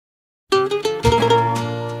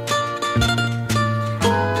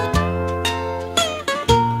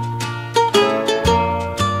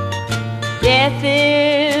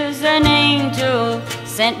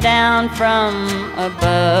down from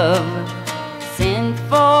above, sent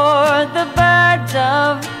for the birds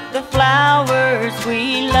of the flowers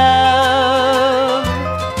we love.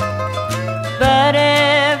 But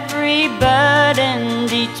every bud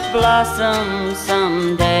and each blossom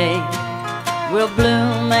someday will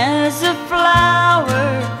bloom as a flower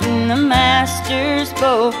in the master's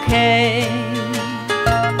bouquet.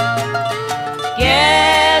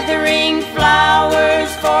 Gathering flowers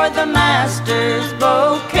for the master's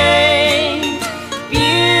bouquet,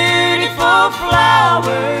 beautiful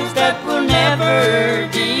flowers that will never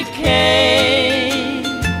decay.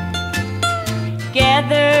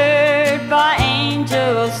 Gathered by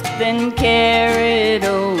angels, then carried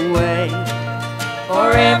away,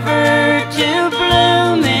 forever to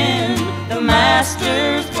bloom in the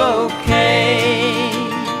master's bouquet.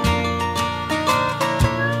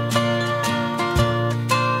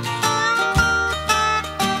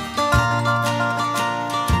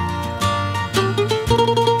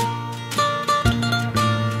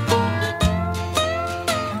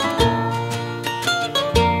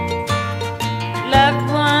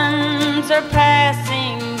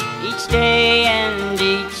 Passing each day and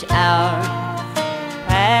each hour,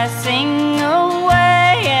 passing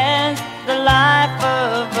away as the life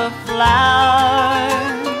of a flower,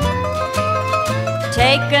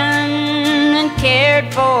 taken and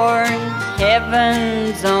cared for in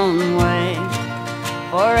heaven's own way,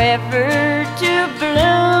 forever to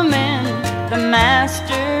bloom in the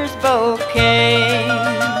master's bouquet.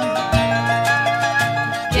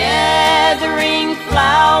 Gathering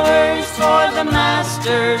flowers for the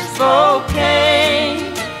master's bouquet,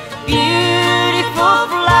 beautiful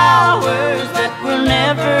flowers that will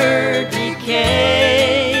never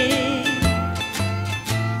decay.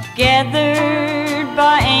 Gathered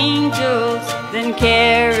by angels, then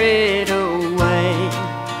carried away,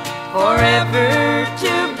 forever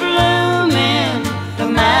to bloom in the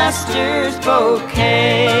master's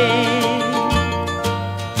bouquet.